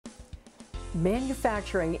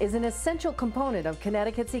Manufacturing is an essential component of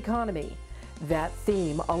Connecticut's economy. That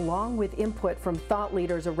theme, along with input from thought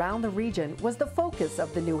leaders around the region, was the focus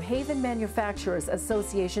of the New Haven Manufacturers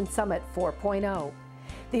Association Summit 4.0.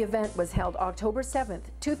 The event was held October 7th,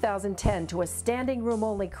 2010, to a standing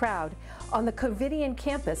room-only crowd on the Covidian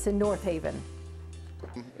campus in North Haven.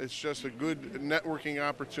 It's just a good networking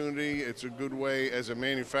opportunity. It's a good way as a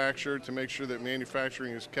manufacturer to make sure that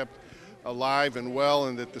manufacturing is kept alive and well,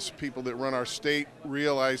 and that the people that run our state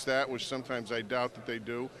realize that, which sometimes I doubt that they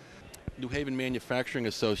do. New Haven Manufacturing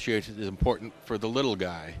Association is important for the little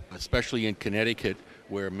guy, especially in Connecticut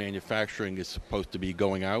where manufacturing is supposed to be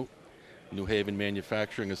going out. New Haven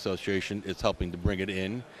Manufacturing Association is helping to bring it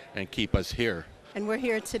in and keep us here. And we're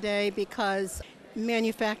here today because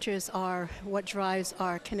manufacturers are what drives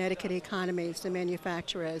our Connecticut economies, the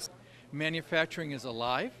manufacturers. Manufacturing is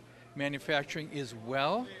alive, manufacturing is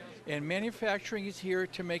well, and manufacturing is here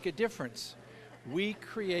to make a difference. We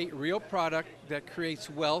create real product that creates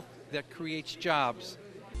wealth, that creates jobs.